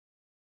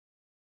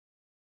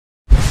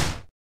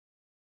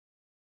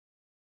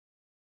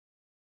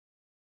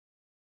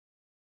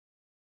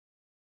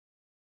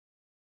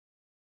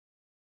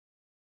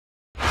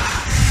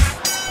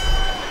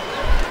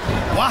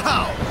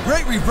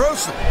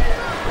reversal.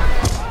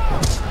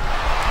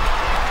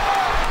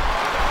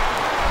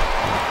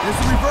 There's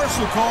the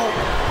reversal, Cole.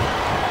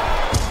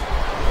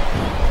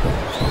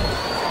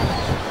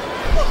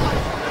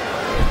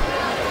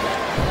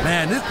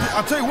 Man,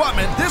 I'll tell you what,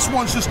 man, this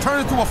one's just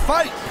turned into a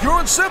fight, pure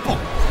and simple.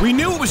 We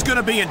knew it was going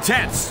to be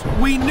intense.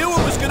 We knew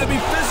it was going to be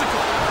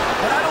physical.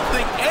 But I don't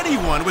think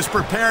anyone was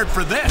prepared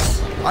for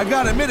this. I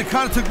gotta admit, it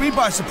kind of took me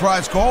by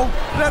surprise, Cole.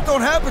 That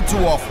don't happen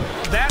too often.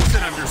 That's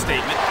an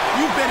understatement.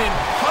 You've been in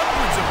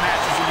hundreds of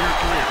matches in your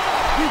career.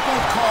 We've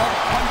both called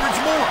hundreds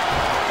more.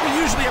 We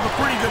usually have a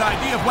pretty good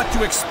idea of what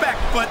to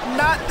expect, but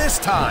not this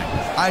time.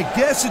 I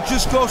guess it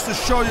just goes to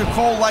show you,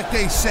 Cole, like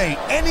they say,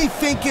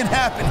 anything can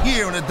happen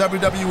here in the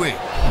WWE.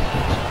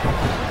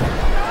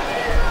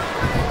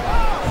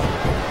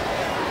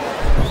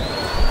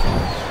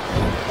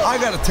 I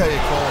gotta tell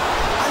you, Cole,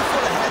 I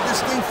thought I had this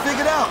thing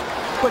figured out,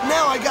 but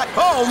now I got...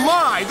 Oh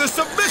my, the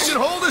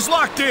submission hold is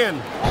locked in.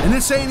 And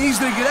this ain't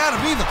easy to get out of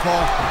either,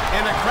 Cole.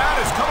 And the crowd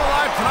has come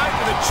alive tonight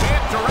with a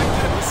chant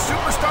directed at the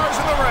superstars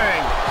in the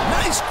ring.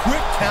 Nice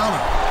quick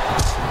counter.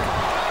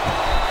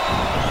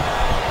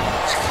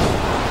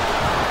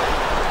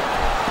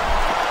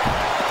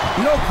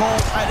 You know,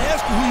 Cole, I'd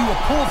ask you who you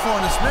were pulling for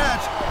in this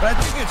match, but I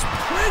think it's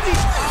pretty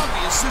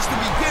obvious since the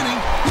beginning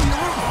who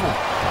you're rooting for.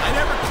 I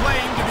never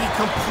claimed to be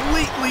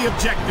completely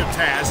objective,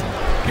 Taz.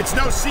 It's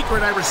no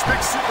secret I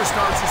respect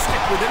superstars who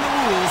stick within the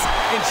rules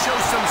and show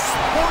some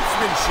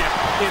sportsmanship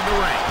in the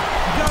ring.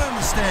 You gotta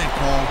understand,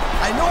 Cole,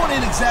 I know it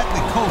ain't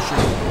exactly kosher,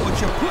 but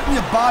you're putting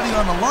your body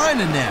on the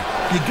line in there.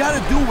 You gotta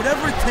do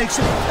whatever it takes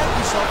to protect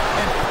yourself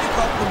and pick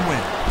up and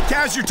win.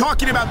 Taz, you're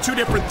talking about two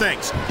different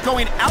things.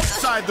 Going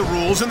outside the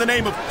rules in the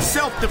name of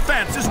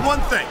self-defense is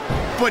one thing,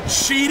 but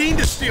cheating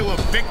to steal a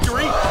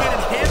victory and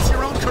enhance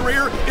your own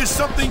career is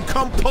something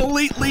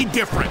completely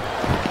different.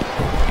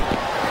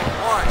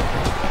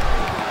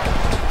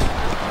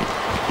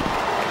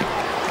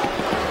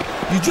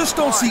 You just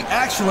don't see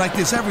action like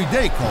this every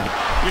day, Cole.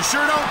 You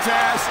sure don't,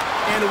 Taz.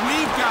 And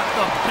we've got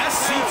the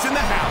best seats in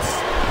the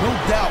house. No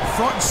doubt,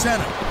 front and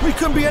center. We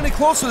couldn't be any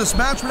closer to this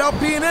match without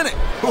being in it.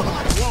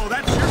 Whoa,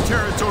 that's your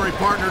territory,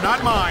 partner,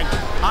 not mine.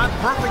 I'm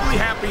perfectly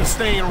happy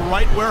staying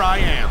right where I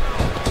am.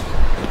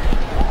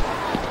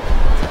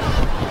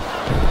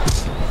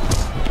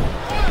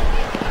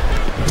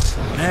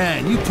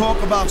 Man, you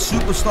talk about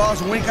superstars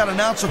and we ain't got an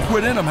ounce of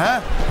quit in them, huh?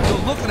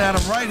 You're looking at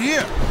them right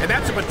here. And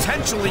that's a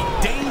potentially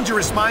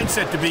dangerous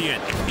mindset to be in.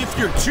 If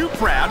you're too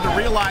proud to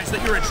realize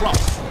that you're in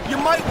trouble,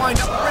 you might wind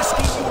up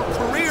risking your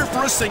career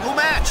for a single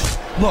match.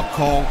 Look,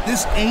 Cole,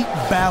 this ain't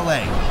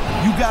ballet.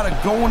 You gotta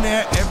go in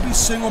there every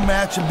single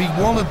match and be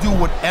willing to do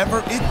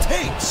whatever it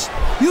takes.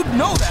 You'd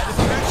know that if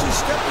you actually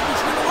stepped in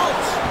between the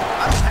ropes.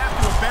 I don't have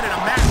to have been in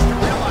a match to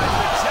realize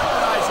that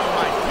jeopardizing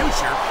my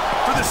future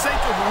for the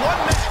sake of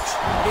one match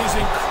is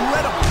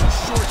incredibly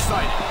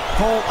short-sighted.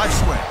 Cole, I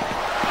swear,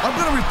 I'm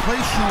gonna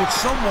replace you with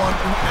someone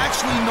who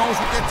actually knows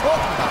what they're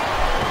talking about.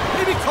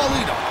 Maybe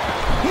Carlito.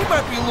 He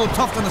might be a little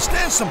tough to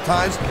understand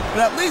sometimes, but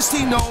at least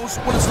he knows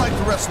what it's like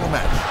to wrestle a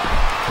match.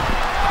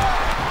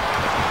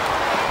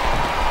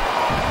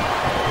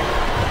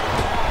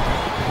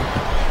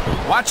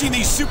 Watching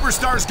these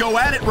superstars go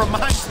at it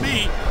reminds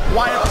me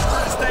why I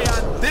prefer to stay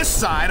on this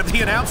side of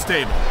the announce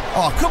table.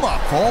 Oh, come on,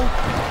 Cole.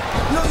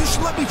 You know, you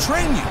should let me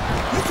train you.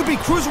 You could be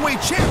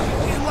Cruiserweight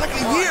champion in like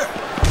a year.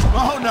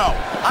 Oh, no.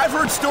 I've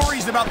heard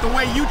stories about the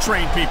way you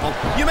train people.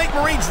 You make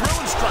Marine drill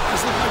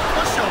instructors look like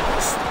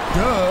pushovers.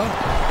 Duh.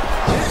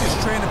 They're just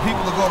training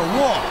people to go to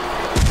war.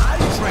 I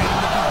train them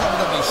to be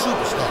WWE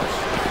superstars.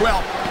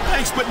 Well,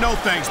 thanks but no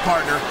thanks,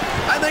 partner.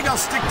 I think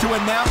I'll stick to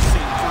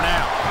announcing for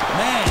now.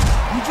 Man,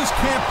 you just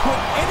can't put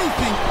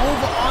anything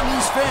over on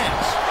these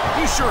fans.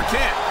 You sure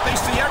can't. They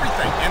see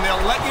everything, and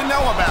they'll let you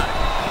know about it.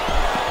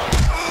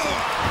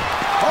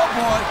 Oh,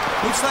 boy.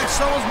 Looks like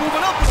someone's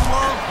moving up in the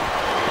world.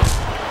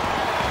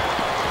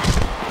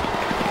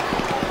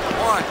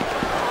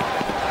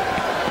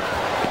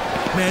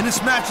 Man,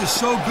 this match is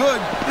so good,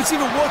 it's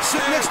even worth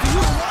sitting next to you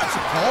to watch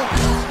it, Cole.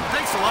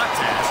 Thanks a lot,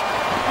 Taz.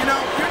 You know,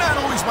 you're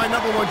not always my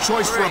 #1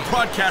 choice for a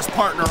broadcast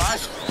partner.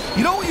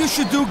 You know what you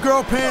should do,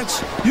 Girl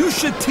Pants? You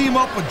should team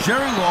up with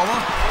Jerry Lawler.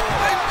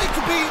 And it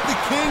could be the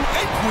king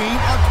and queen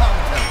on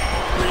commentary.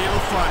 Real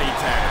funny,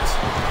 Taz.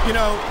 You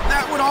know,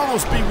 that would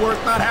almost be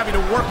worth not having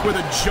to work with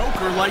a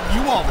joker like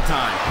you all the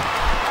time.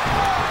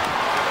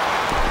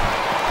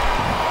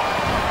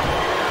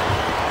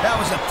 That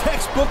was a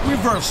textbook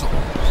reversal.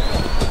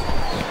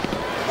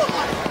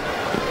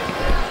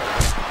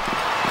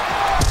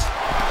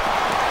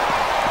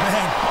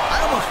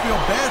 Feel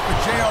bad for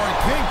JR and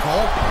King,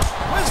 Cole.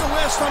 When's the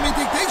last time you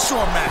think they saw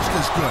a match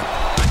this good?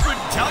 I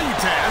couldn't tell you,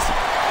 Taz.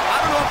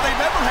 I don't know if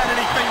they've ever had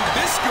anything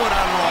this good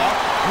on Raw.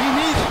 Me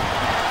neither.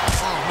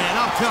 Oh, man,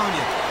 I'm telling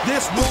you,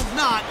 this will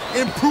not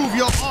improve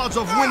your odds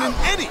of winning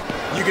any.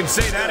 You can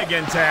say that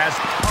again, Taz.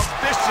 A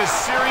vicious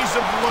series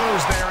of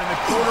blows there in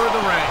the corner of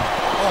the ring.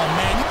 Oh,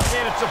 man.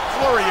 And it's a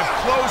flurry of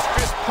closed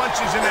fist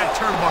punches in that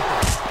turnbuckle.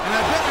 And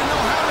I bet you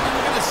know how many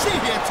we're going to see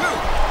here, too.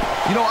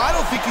 You know, I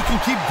don't think you can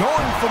keep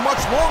going for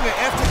much longer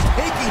after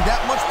taking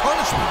that much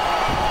punishment.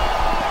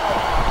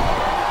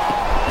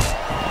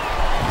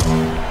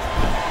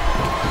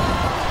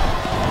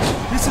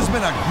 This has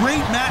been a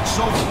great match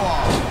so far,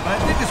 but I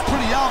think it's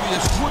pretty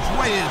obvious which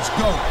way it's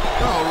going.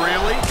 Oh,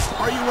 really?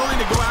 Are you willing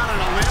to go out on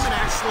a limb and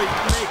actually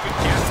make a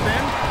guess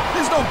then?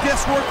 There's no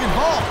guesswork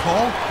involved,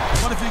 Cole.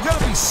 But if you're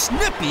going to be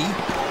snippy,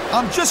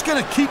 I'm just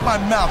going to keep my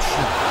mouth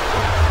shut.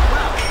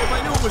 Well, if I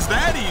knew it was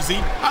that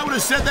easy, I would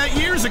have said that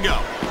years ago.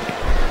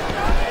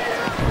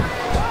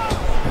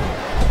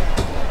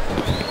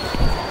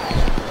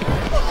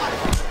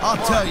 I'll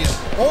tell you,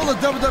 all the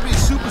WWE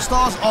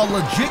superstars are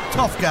legit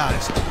tough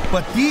guys,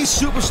 but these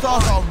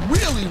superstars are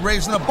really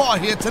raising the bar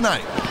here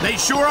tonight. They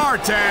sure are,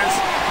 Taz.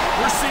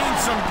 We're seeing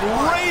some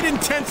great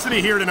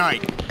intensity here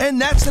tonight. And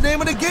that's the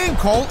name of the game,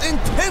 Cole,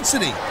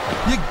 intensity.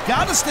 You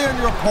gotta stay on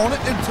your opponent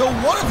until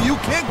one of you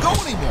can't go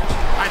anymore.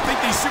 I think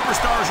these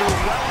superstars are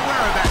well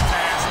aware of that,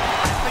 Taz.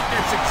 I think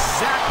that's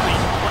exactly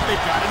what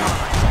they've got in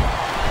mind.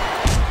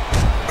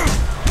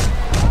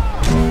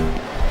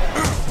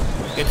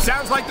 It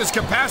sounds like this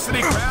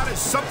capacity crowd is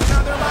something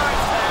on their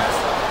minds, Taz.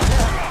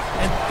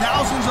 And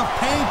thousands of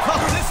paying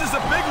customers. This is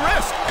a big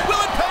risk. Will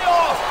it pay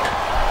off?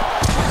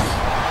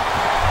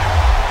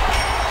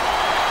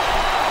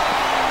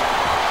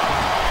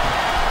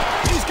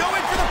 He's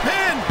going for the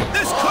pin.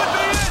 This could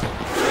be it.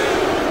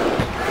 2,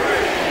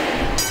 3.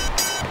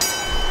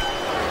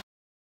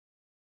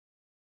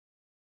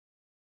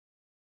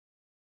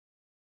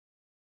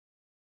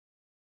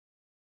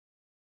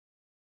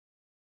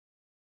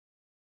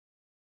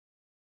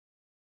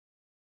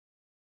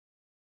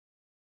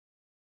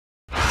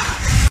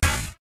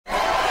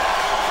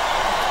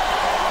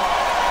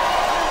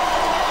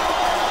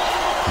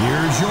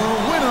 Here's your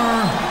winner,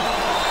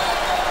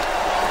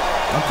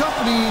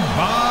 accompanied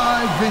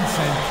by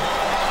Vincent.